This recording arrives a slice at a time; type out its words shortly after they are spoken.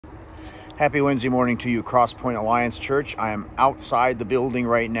Happy Wednesday morning to you, Crosspoint Alliance Church. I am outside the building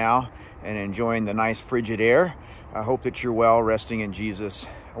right now and enjoying the nice frigid air. I hope that you're well, resting in Jesus.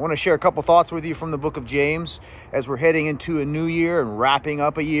 I want to share a couple thoughts with you from the book of James as we're heading into a new year and wrapping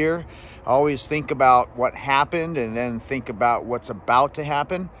up a year. I always think about what happened and then think about what's about to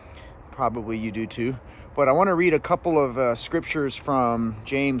happen. Probably you do too. But I want to read a couple of scriptures from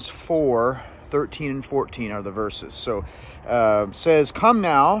James 4, 13 and 14 are the verses. So it says, "Come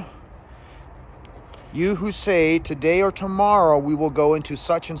now, you who say, today or tomorrow we will go into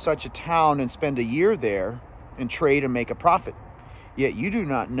such and such a town and spend a year there and trade and make a profit. Yet you do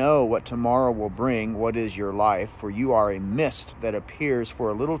not know what tomorrow will bring. What is your life? For you are a mist that appears for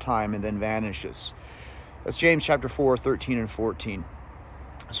a little time and then vanishes." That's James chapter 4, 13 and 14.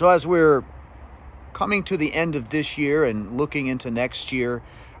 So as we're coming to the end of this year and looking into next year,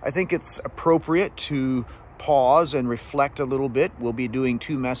 I think it's appropriate to pause and reflect a little bit. We'll be doing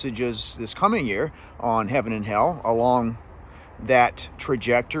 2 messages this coming year on heaven and hell along that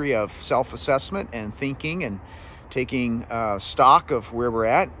trajectory of self-assessment and thinking and taking stock of where we're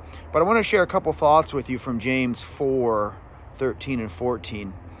at. But I want to share a couple thoughts with you from James 4, 13 and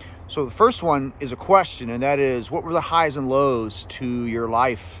 14. So the first one is a question, and that is, what were the highs and lows to your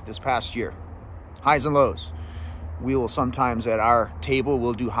life this past year? Highs and lows. We will sometimes at our table,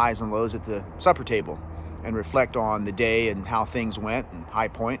 we'll do highs and lows at the supper table and reflect on the day and how things went, and high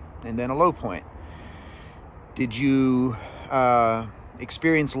point and then a low point. Did you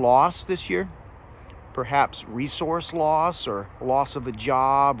experience loss this year? Perhaps resource loss, or loss of a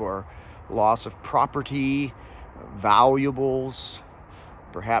job, or loss of property, valuables.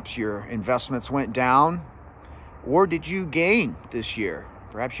 Perhaps your investments went down. Or did you gain this year?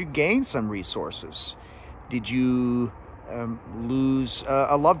 Perhaps you gained some resources. Did you lose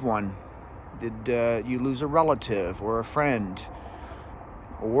a loved one? Did you lose a relative or a friend?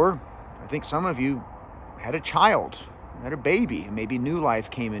 Or I think some of you had a child, had a baby, and maybe new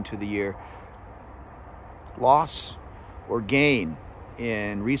life came into the year. Loss or gain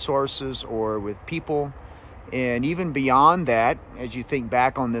in resources or with people. And even beyond that, as you think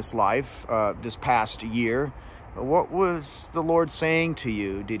back on this life, this past year, what was the Lord saying to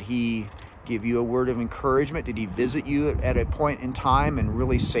you? Did he give you a word of encouragement? Did he visit you at a point in time and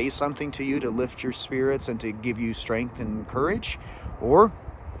really say something to you to lift your spirits and to give you strength and courage? Or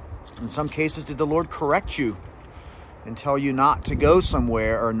in some cases, did the Lord correct you and tell you not to go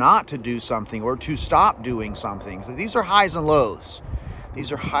somewhere or not to do something or to stop doing something? So these are highs and lows.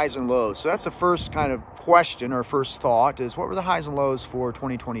 These are highs and lows. So that's the first kind of question or first thought is, what were the highs and lows for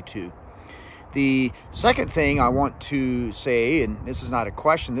 2022? The second thing I want to say, and this is not a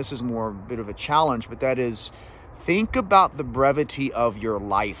question, this is more a bit of a challenge, but that is, think about the brevity of your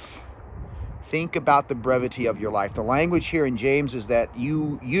life. Think about the brevity of your life. The language here in James is that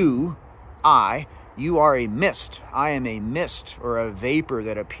you are a mist. I am a mist or a vapor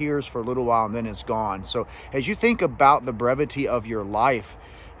that appears for a little while and then is gone. So as you think about the brevity of your life,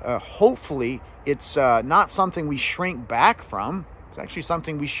 hopefully it's not something we shrink back from. It's actually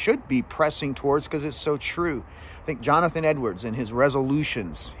something we should be pressing towards because it's so true. I think Jonathan Edwards, in his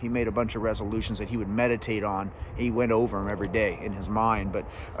resolutions, he made a bunch of resolutions that he would meditate on. He went over them every day in his mind. But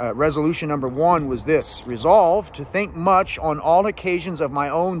resolution number 1 was this: resolve to think much on all occasions of my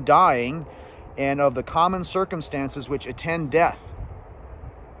own dying and of the common circumstances which attend death.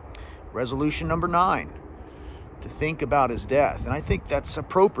 Resolution number 9, to think about his death. And I think that's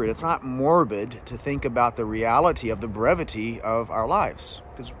appropriate. It's not morbid to think about the reality of the brevity of our lives,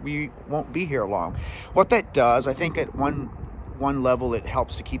 because we won't be here long. What that does, I think at one level, it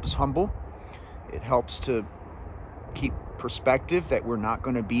helps to keep us humble. It helps to keep perspective that we're not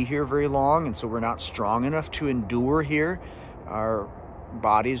going to be here very long, and so we're not strong enough to endure here. Our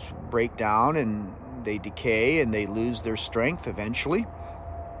bodies break down and they decay and they lose their strength eventually.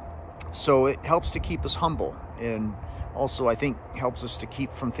 So it helps to keep us humble, and also I think helps us to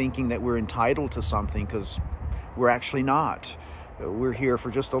keep from thinking that we're entitled to something, because we're actually not. We're here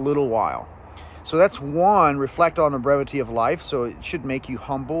for just a little while. So that's one, reflect on the brevity of life. So it should make you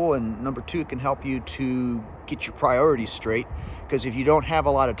humble. And number 2, it can help you to get your priorities straight, because if you don't have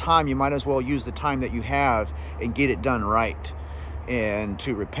a lot of time, you might as well use the time that you have and get it done right, and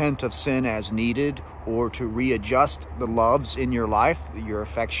to repent of sin as needed, or to readjust the loves in your life, your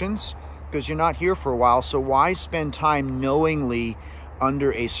affections, because you're not here for a while. So why spend time knowingly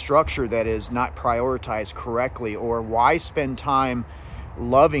under a structure that is not prioritized correctly? Or why spend time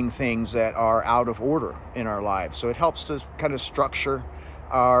loving things that are out of order in our lives? So it helps to kind of structure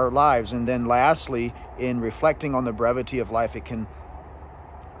our lives. And then lastly, in reflecting on the brevity of life, it can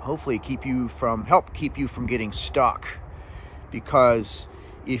hopefully help keep you from getting stuck. Because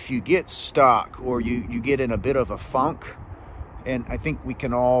if you get stuck or you get in a bit of a funk, and I think we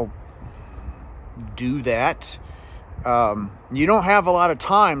can all do that, you don't have a lot of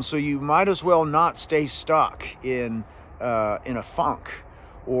time, so you might as well not stay stuck in a funk.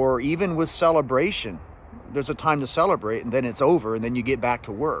 Or even with celebration, there's a time to celebrate and then it's over and then you get back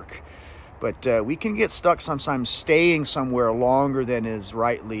to work. But we can get stuck sometimes staying somewhere longer than is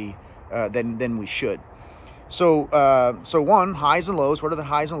rightly than we should. So one, highs and lows. What are the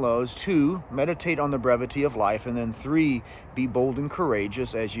highs and lows? 2, meditate on the brevity of life. And then 3, be bold and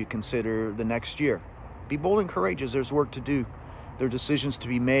courageous as you consider the next year. Be bold and courageous. There's work to do. There are decisions to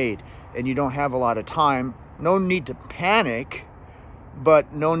be made. And you don't have a lot of time. No need to panic,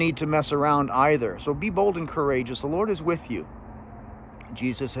 but no need to mess around either. So be bold and courageous. The Lord is with you.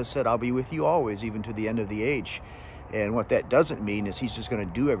 Jesus has said, I'll be with you always, even to the end of the age. And what that doesn't mean is he's just going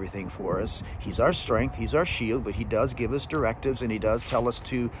to do everything for us. He's our strength, he's our shield, but he does give us directives, and he does tell us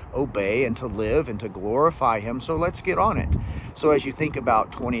to obey and to live and to glorify him. So let's get on it. So as you think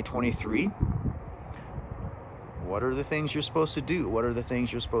about 2023, what are the things you're supposed to do? What are the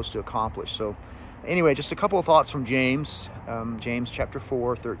things you're supposed to accomplish? So anyway, just a couple of thoughts from James. James chapter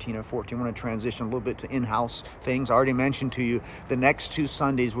 4, 13 and 14. I want to transition a little bit to in-house things. I already mentioned to you the next 2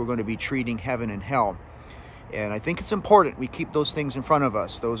 Sundays we're going to be treating heaven and hell. And I think it's important we keep those things in front of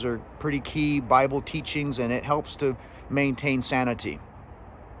us. Those are pretty key Bible teachings, and it helps to maintain sanity.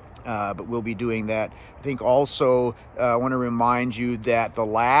 But we'll be doing that. I think also I want to remind you that the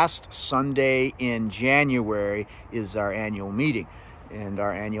last Sunday in January is our annual meeting. And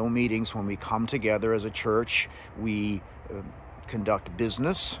our annual meetings, when we come together as a church, we conduct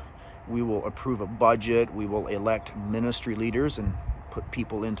business. We will approve a budget. We will elect ministry leaders and put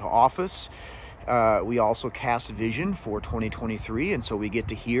people into office. We also cast vision for 2023, and so we get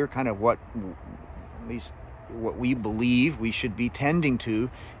to hear kind of at least what we believe we should be tending to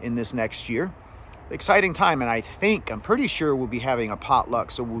in this next year. Exciting time, and I'm pretty sure we'll be having a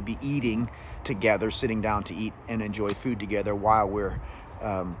potluck, so we'll be eating together, sitting down to eat and enjoy food together while we're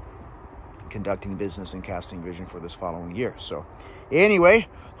conducting business and casting vision for this following year. So anyway,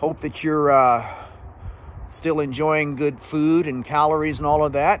 hope that you're still enjoying good food and calories and all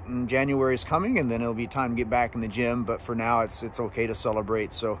of that. And January is coming, and then it'll be time to get back in the gym. But for now, it's okay to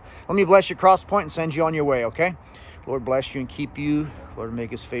celebrate. So let me bless you, Cross Point, and send you on your way, okay? Lord bless you and keep you. Lord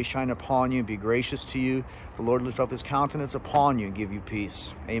make his face shine upon you and be gracious to you. The Lord lift up his countenance upon you and give you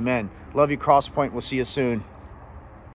peace. Amen. Love you, Cross Point. We'll see you soon.